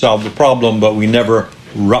polarize, we solve the problem, but we never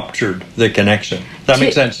ruptured the connection. Does that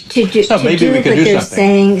make sense? So maybe we could do something.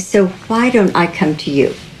 Saying, so why don't I come to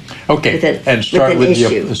you? Okay, start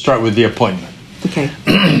with the appointment. Okay.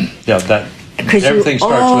 Yeah, that. Because you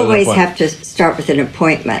always have to start with an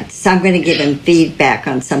appointment. So I'm going to give him feedback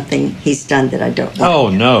on something he's done that I don't like. Oh,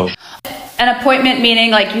 no. An appointment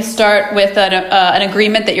meaning like you start with an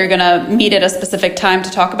agreement that you're going to meet at a specific time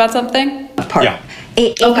to talk about something? Yeah.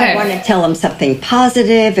 If I want to tell him something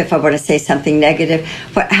positive, if I want to say something negative,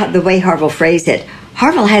 the way Harville phrased it,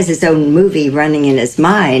 Harville has his own movie running in his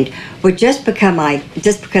mind, where just because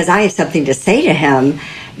I have something to say to him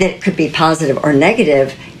that could be positive or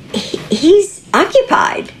negative, he's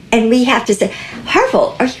occupied, and we have to say,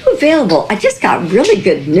 Harville, are you available? I just got really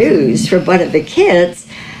good news from one of the kids.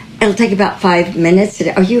 It'll take about 5 minutes.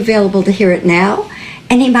 Are you available to hear it now?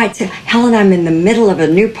 And he might say, Helen, I'm in the middle of a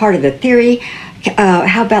new part of the theory.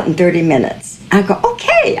 How about in 30 minutes? I go,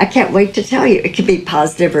 okay, I can't wait to tell you. It could be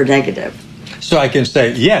positive or negative. So I can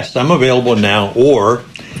say, yes, I'm available now, or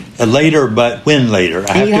later, but when later?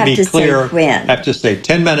 I have to be clear. I have to say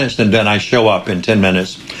 10 minutes, and then I show up in 10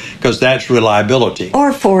 minutes, because that's reliability.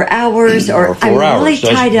 Or 4 hours, or 4 hours. I'm really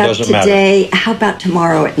tied up today. Matter. How about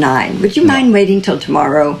tomorrow at 9? Would you mind waiting till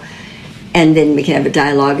tomorrow? And then we can have a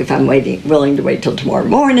dialogue if I'm willing to wait till tomorrow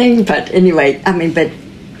morning. But anyway, but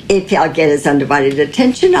if I'll get his undivided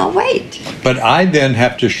attention, I'll wait. But I then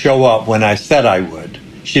have to show up when I said I would.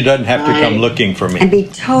 She doesn't have to come looking for me. And be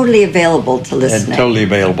totally available to listening. And totally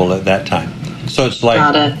available at that time. So it's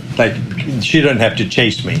like she doesn't have to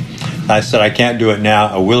chase me. I said, I can't do it now.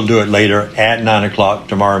 I will do it later at 9 o'clock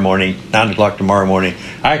tomorrow morning. 9 o'clock tomorrow morning.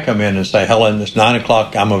 I come in and say, Helen, it's 9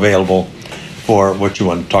 o'clock. I'm available for what you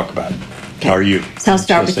want to talk about. Okay. How are you? So I'll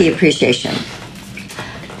start with the appreciation.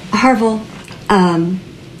 Harville,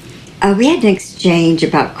 we had an exchange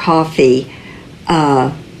about coffee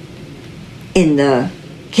in the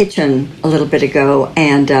kitchen a little bit ago,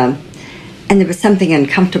 and there was something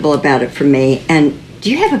uncomfortable about it for me. And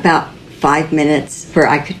do you have about 5 minutes where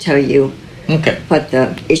I could tell you what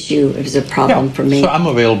the issue is, a problem for me? So I'm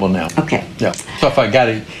available now. Okay. Yeah. So if I got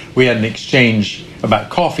it, we had an exchange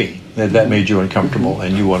about coffee that made you uncomfortable,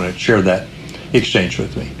 and you want to share that exchange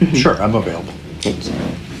with me. Sure, I'm available. Thank you.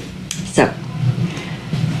 So,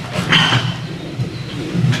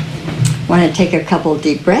 want to take a couple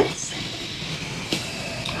deep breaths?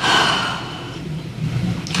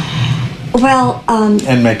 Well,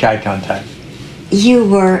 and make eye contact.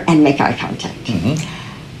 And make eye contact.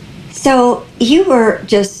 So you were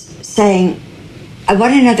just saying, I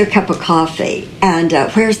want another cup of coffee, and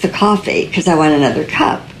where's the coffee? Because I want another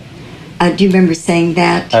cup. Do you remember saying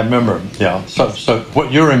that? I remember, yeah. So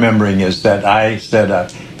what you're remembering is that I said,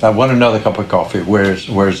 I want another cup of coffee. Where's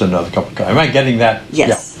another cup of coffee? Am I getting that?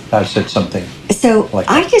 Yes. Yeah, I said something. So like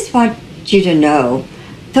I that. just want you to know,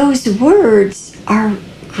 those words are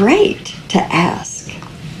great to ask.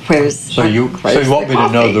 So you want me to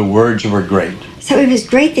know the words were great. So it was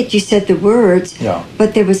great that you said the words,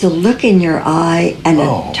 but there was a look in your eye and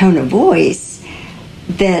a tone of voice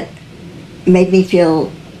that made me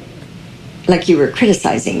feel like you were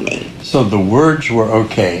criticizing me. So the words were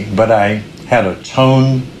okay, but I had a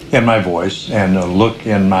tone in my voice and a look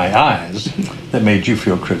in my eyes that made you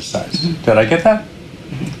feel criticized. Did I get that?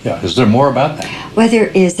 Yeah. Is there more about that? Well, there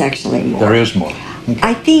is actually more. There is more. Okay.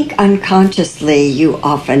 I think unconsciously you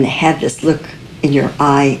often have this look in your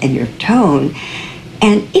eye and your tone,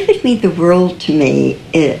 and it would mean the world to me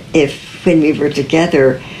if when we were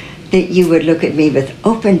together, that you would look at me with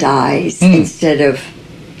opened eyes instead of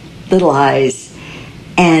little eyes,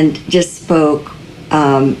 and just spoke,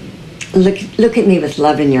 look at me with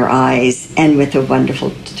love in your eyes and with a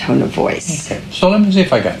wonderful tone of voice. Okay, so let me see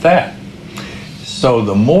if I got that. So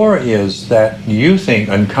the more is that you think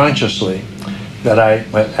unconsciously that I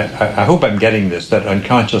hope I'm getting this, that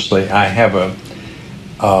unconsciously I have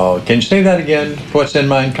can you say that again? What's in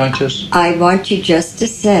my unconscious? I want you just to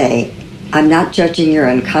say, I'm not judging your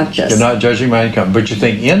unconscious. You're not judging my unconscious, but you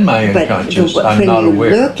think in my unconscious, I'm not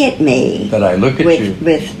aware. When you look at me, that I look at you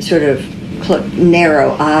with sort of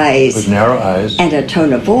narrow eyes, and a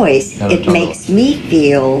tone of voice, it makes me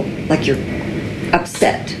feel like you're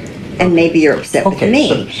upset, and maybe you're upset with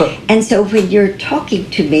me. And so when you're talking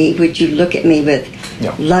to me, would you look at me with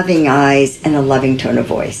loving eyes and a loving tone of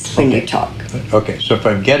voice when you talk? Okay, so if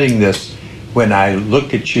I'm getting this, when I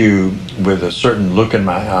look at you with a certain look in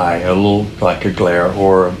my eye, a little like a glare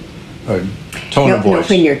or a tone of voice.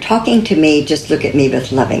 No, when you're talking to me, just look at me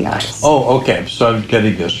with loving eyes. Oh, okay, so I'm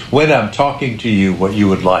getting this. When I'm talking to you, what you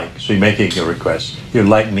would like, so you're making a request. You'd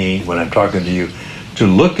like me, when I'm talking to you, to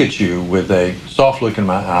look at you with a soft look in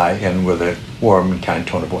my eye and with a warm and kind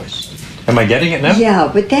tone of voice. Am I getting it now?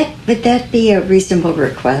 Yeah, would that be a reasonable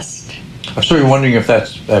request? I'm sort of wondering if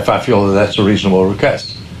I feel that that's a reasonable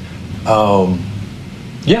request.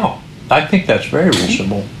 Yeah, I think that's very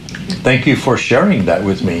reasonable. Thank you for sharing that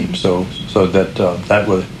with me, so that that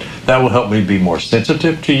will help me be more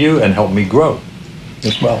sensitive to you and help me grow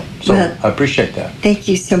as well. So I appreciate that. Thank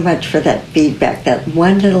you so much for that feedback. That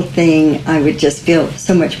one little thing, I would just feel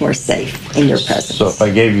so much more safe in your presence. So if I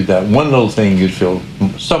gave you that one little thing, you'd feel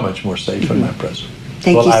so much more safe in my presence.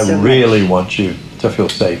 Thank you so much. Well, I really want you to feel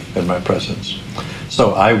safe in my presence.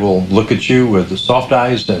 So I will look at you with the soft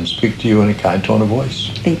eyes and speak to you in a kind tone of voice.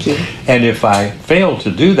 Thank you. And if I fail to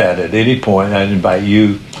do that at any point, I'd invite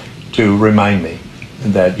you to remind me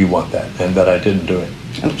that you want that and that I didn't do it.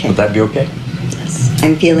 Okay. Would that be okay? Yes.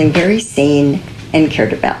 I'm feeling very seen and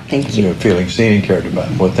cared about. Thank you. You're feeling seen and cared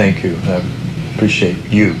about. Well, thank you. I appreciate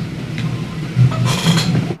you.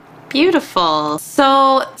 Beautiful.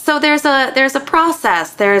 So there's a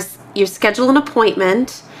process. You schedule an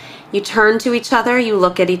appointment. You turn to each other, you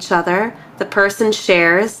look at each other, the person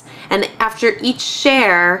shares, and after each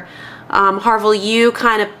share, Harville, you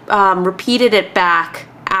kind of repeated it back,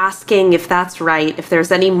 asking if that's right, if there's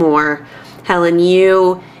any more. Helen,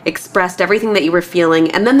 you expressed everything that you were feeling,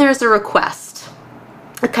 and then there's a request,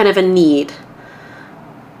 a kind of a need.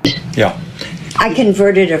 Yeah. I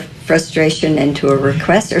converted a frustration into a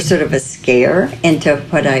request, or sort of a scare into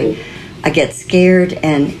what I get scared,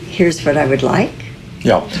 and here's what I would like.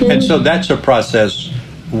 Yeah, and so that's a process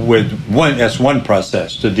that's one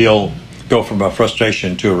process to deal go from a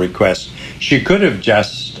frustration to a request. She could have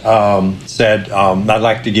just said, I'd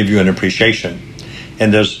like to give you an appreciation.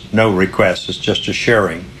 And there's no request, it's just a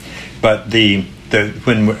sharing. But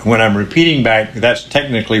when I'm repeating back, that's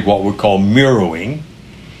technically what we call mirroring.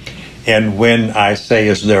 And when I say,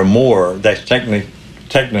 is there more, that's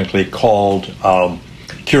technically called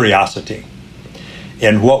curiosity.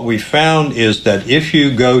 And what we found is that if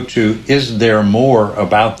you go to, is there more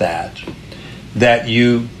about that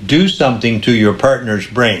you do something to your partner's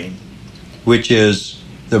brain, which is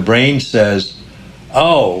the brain says,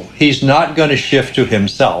 oh, he's not going to shift to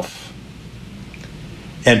himself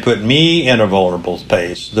and put me in a vulnerable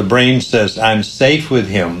space. The brain says, I'm safe with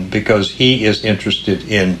him because he is interested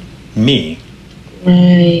in me.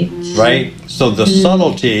 Right? So the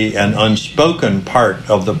subtlety and unspoken part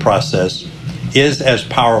of the process is as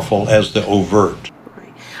powerful as the overt.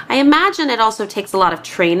 I imagine it also takes a lot of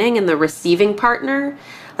training in the receiving partner.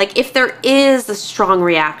 Like if there is a strong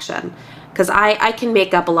reaction, because I can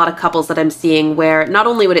make up a lot of couples that I'm seeing where not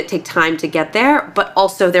only would it take time to get there, but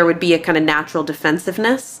also there would be a kind of natural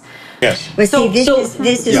defensiveness. Yes. But see,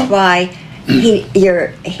 this is why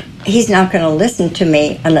he's not going to listen to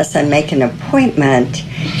me unless I make an appointment,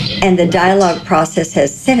 and the dialogue process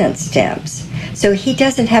has sentence stems. So he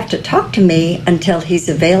doesn't have to talk to me until he's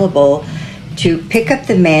available to pick up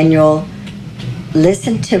the manual,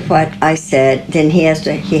 listen to what I said, then he has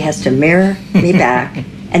to mirror me back,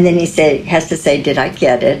 and then he has to say, did I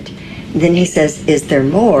get it? And then he says, is there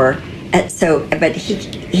more? But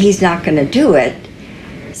he's not going to do it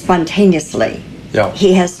spontaneously. Yeah.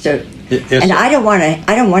 He has to. And I don't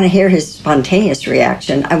want to hear his spontaneous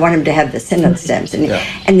reaction. I want him to have the sentence stems.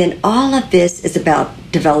 And then all of this is about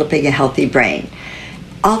developing a healthy brain.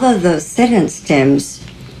 All of those sentence stems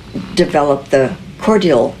develop the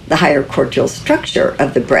higher cortical structure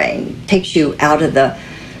of the brain, takes you out of the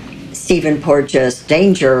Stephen Porges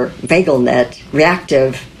danger, vagal net,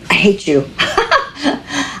 reactive, I hate you.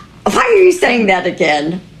 Why are you saying that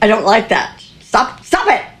again? I don't like that. Stop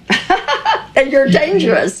it. And you're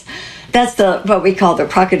dangerous. That's what we call the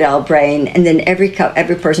crocodile brain, and then every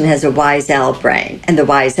person has a wise owl brain. And the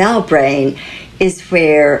wise owl brain is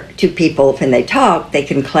where two people, when they talk, they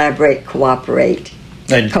can collaborate, cooperate,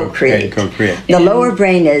 and co-create. The lower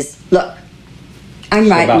brain is, look, I'm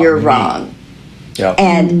right and you're wrong. Yeah.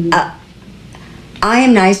 And I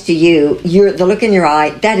am nice to you. The look in your eye,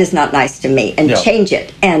 that is not nice to me. And change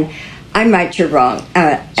it. And I'm right, you're wrong.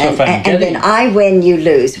 And then I win, you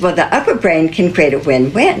lose. Well, the upper brain can create a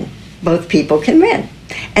win-win. Both people can win.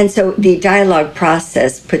 And so the dialogue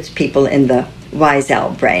process puts people in the wise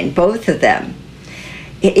owl brain, both of them.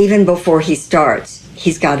 Even before he starts,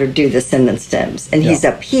 he's got to do the sentence stems. And he's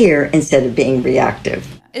up here instead of being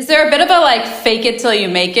reactive. Is there a bit of a fake it till you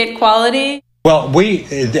make it quality? Well,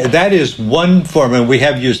 that is one form, and we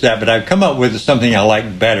have used that, but I've come up with something I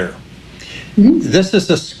like better. Mm-hmm. This is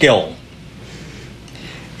a skill.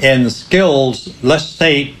 And skills, let's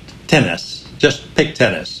say tennis. Just pick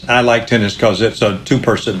tennis. I like tennis because it's a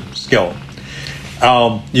two-person skill.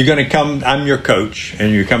 You're going to come, I'm your coach,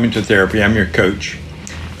 and you're coming to therapy, I'm your coach.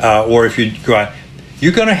 Or if you go out,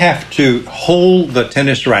 you're going to have to hold the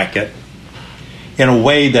tennis racket in a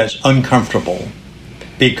way that's uncomfortable,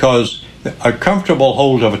 because a comfortable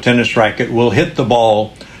hold of a tennis racket will hit the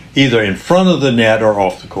ball either in front of the net or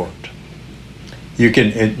off the court. You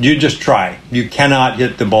just try. You cannot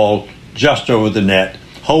hit the ball just over the net,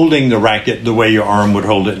 holding the racket the way your arm would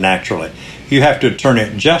hold it naturally. You have to turn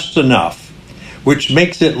it just enough, which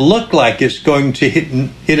makes it look like it's going to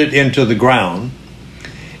hit it into the ground.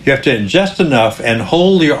 You have to just enough and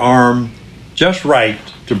hold your arm just right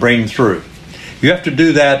to bring through. You have to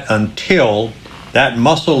do that until that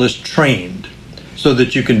muscle is trained so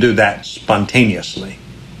that you can do that spontaneously.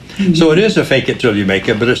 Mm-hmm. So it is a fake it till you make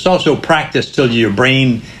it, but it's also practice till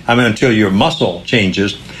until your muscle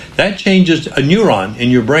changes. That changes a neuron in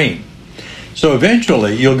your brain. So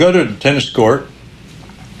eventually you'll go to the tennis court,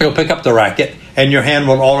 you'll pick up the racket, and your hand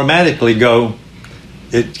will automatically go,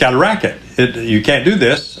 it's got a racket. You can't do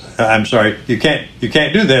this. I'm sorry, you can't do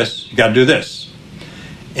this. You got to do this.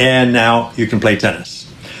 And now you can play tennis.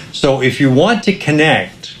 So if you want to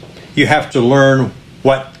connect, you have to learn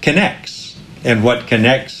what connects. And what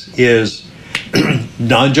connects is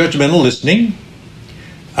non-judgmental listening,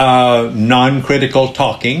 non-critical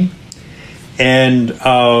talking, and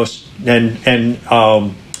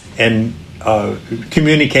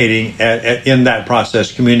communicating in that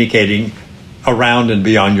process, communicating around and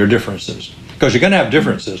beyond your differences. Because you're going to have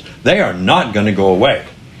differences. They are not going to go away.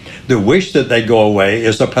 The wish that they go away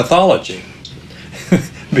is a pathology.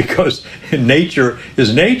 because nature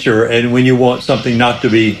is nature, and when you want something not to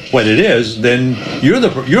be what it is, then you're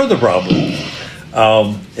the problem.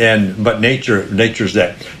 But nature's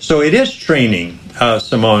that. So it is training,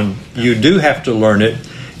 Simone. You do have to learn it,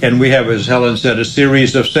 and we have, as Helen said, a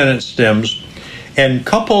series of sentence stems, and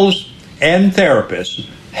couples and therapists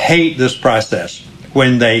hate this process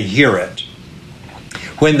when they hear it.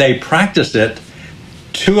 When they practice it,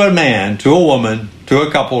 to a man, to a woman, to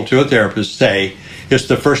a couple, to a therapist, say, it's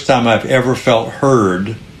the first time I've ever felt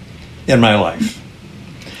heard in my life.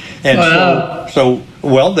 And wow. so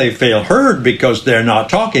they feel heard because they're not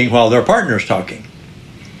talking while their partner's talking.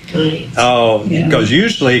 Right. Because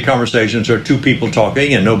usually conversations are two people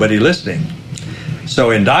talking and nobody listening.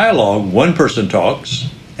 So in dialogue, one person talks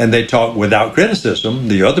and they talk without criticism.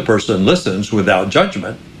 The other person listens without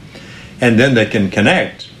judgment. And then they can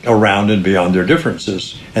connect around and beyond their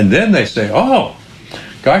differences. And then they say, oh,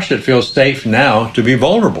 gosh, it feels safe now to be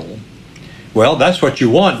vulnerable. Well, that's what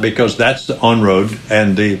you want, because that's the on-road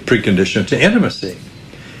and the precondition to intimacy.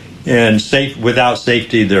 And without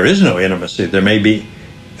safety, there is no intimacy. There may be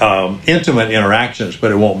intimate interactions,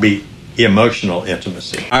 but it won't be emotional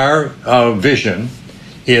intimacy. Our vision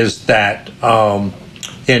is that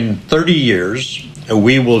in 30 years,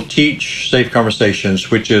 we will teach Safe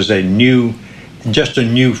Conversations, which is just a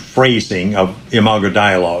new phrasing of Imago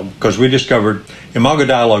Dialogue, because we discovered Imago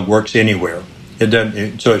Dialogue works anywhere.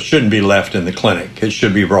 So it shouldn't be left in the clinic. It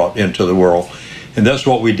should be brought into the world. And that's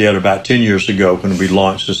what we did about 10 years ago when we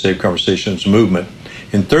launched the Safe Conversations movement.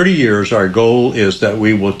 In 30 years, our goal is that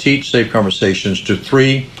we will teach Safe Conversations to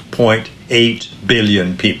 3.8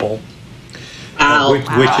 billion people.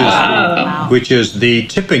 Which is the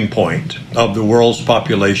tipping point of the world's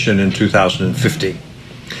population in 2050.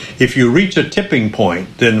 If you reach a tipping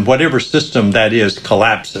point, then whatever system that is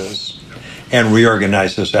collapses and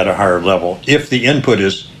reorganizes at a higher level. If the input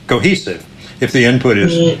is cohesive, if the input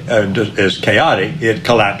is chaotic, it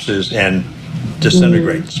collapses and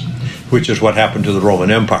disintegrates, which is what happened to the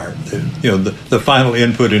Roman Empire. The final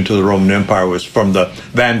input into the Roman Empire was from the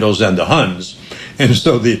Vandals and the Huns, and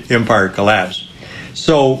so the empire collapsed.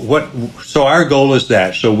 So our goal is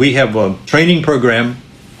that. So we have a training program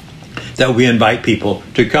that we invite people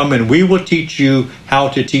to come, and we will teach you how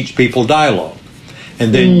to teach people dialogue.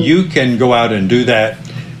 And then you can go out and do that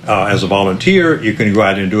as a volunteer. You can go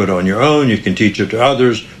out and do it on your own. You can teach it to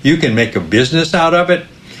others. You can make a business out of it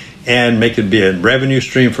and make it be a revenue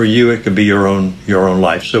stream for you. It could be your own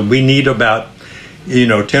life. So we need about 10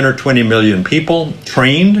 or 20 million people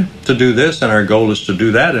trained to do this, and our goal is to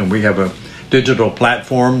do that. And we have a digital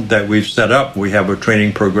platform that we've set up. We have a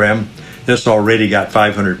training program. This already got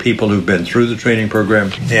 500 people who've been through the training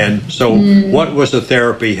program. And so what was a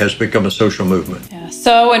therapy has become a social movement. Yeah.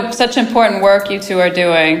 So such important work you two are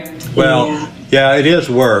doing. Well, yeah, it is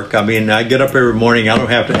work. I mean, I get up every morning. I don't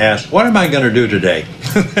have to ask, what am I going to do today?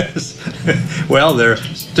 Well, there's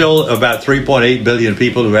still about 3.8 billion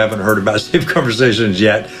people who haven't heard about Safe Conversations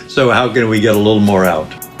yet. So how can we get a little more out?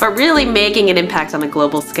 But really making an impact on a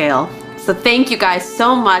global scale. So thank you guys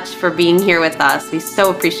so much for being here with us. We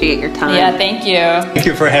so appreciate your time. Yeah, thank you. Thank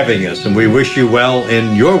you for having us, and we wish you well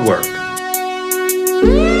in your work.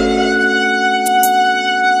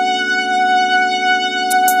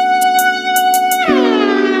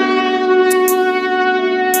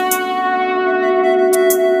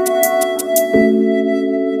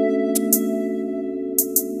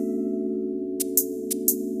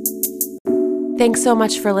 Thanks so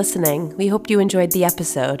much for listening. We hope you enjoyed the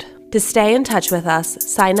episode. To stay in touch with us,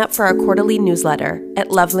 sign up for our quarterly newsletter at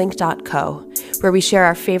lovelink.co, where we share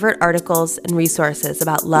our favorite articles and resources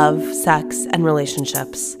about love, sex, and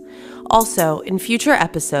relationships. Also, in future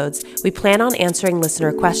episodes, we plan on answering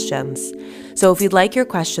listener questions. So if you'd like your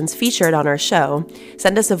questions featured on our show,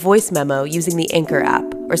 send us a voice memo using the Anchor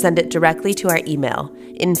app, or send it directly to our email,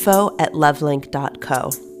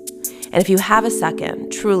 info@lovelink.co. And if you have a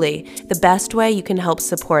second, truly, the best way you can help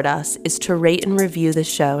support us is to rate and review the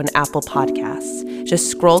show in Apple Podcasts.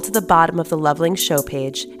 Just scroll to the bottom of the Lovelink show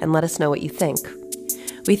page and let us know what you think.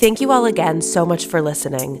 We thank you all again so much for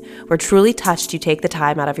listening. We're truly touched you take the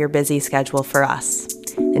time out of your busy schedule for us.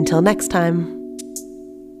 Until next time.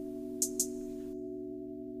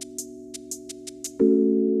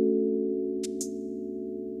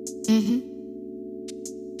 Mm-hmm.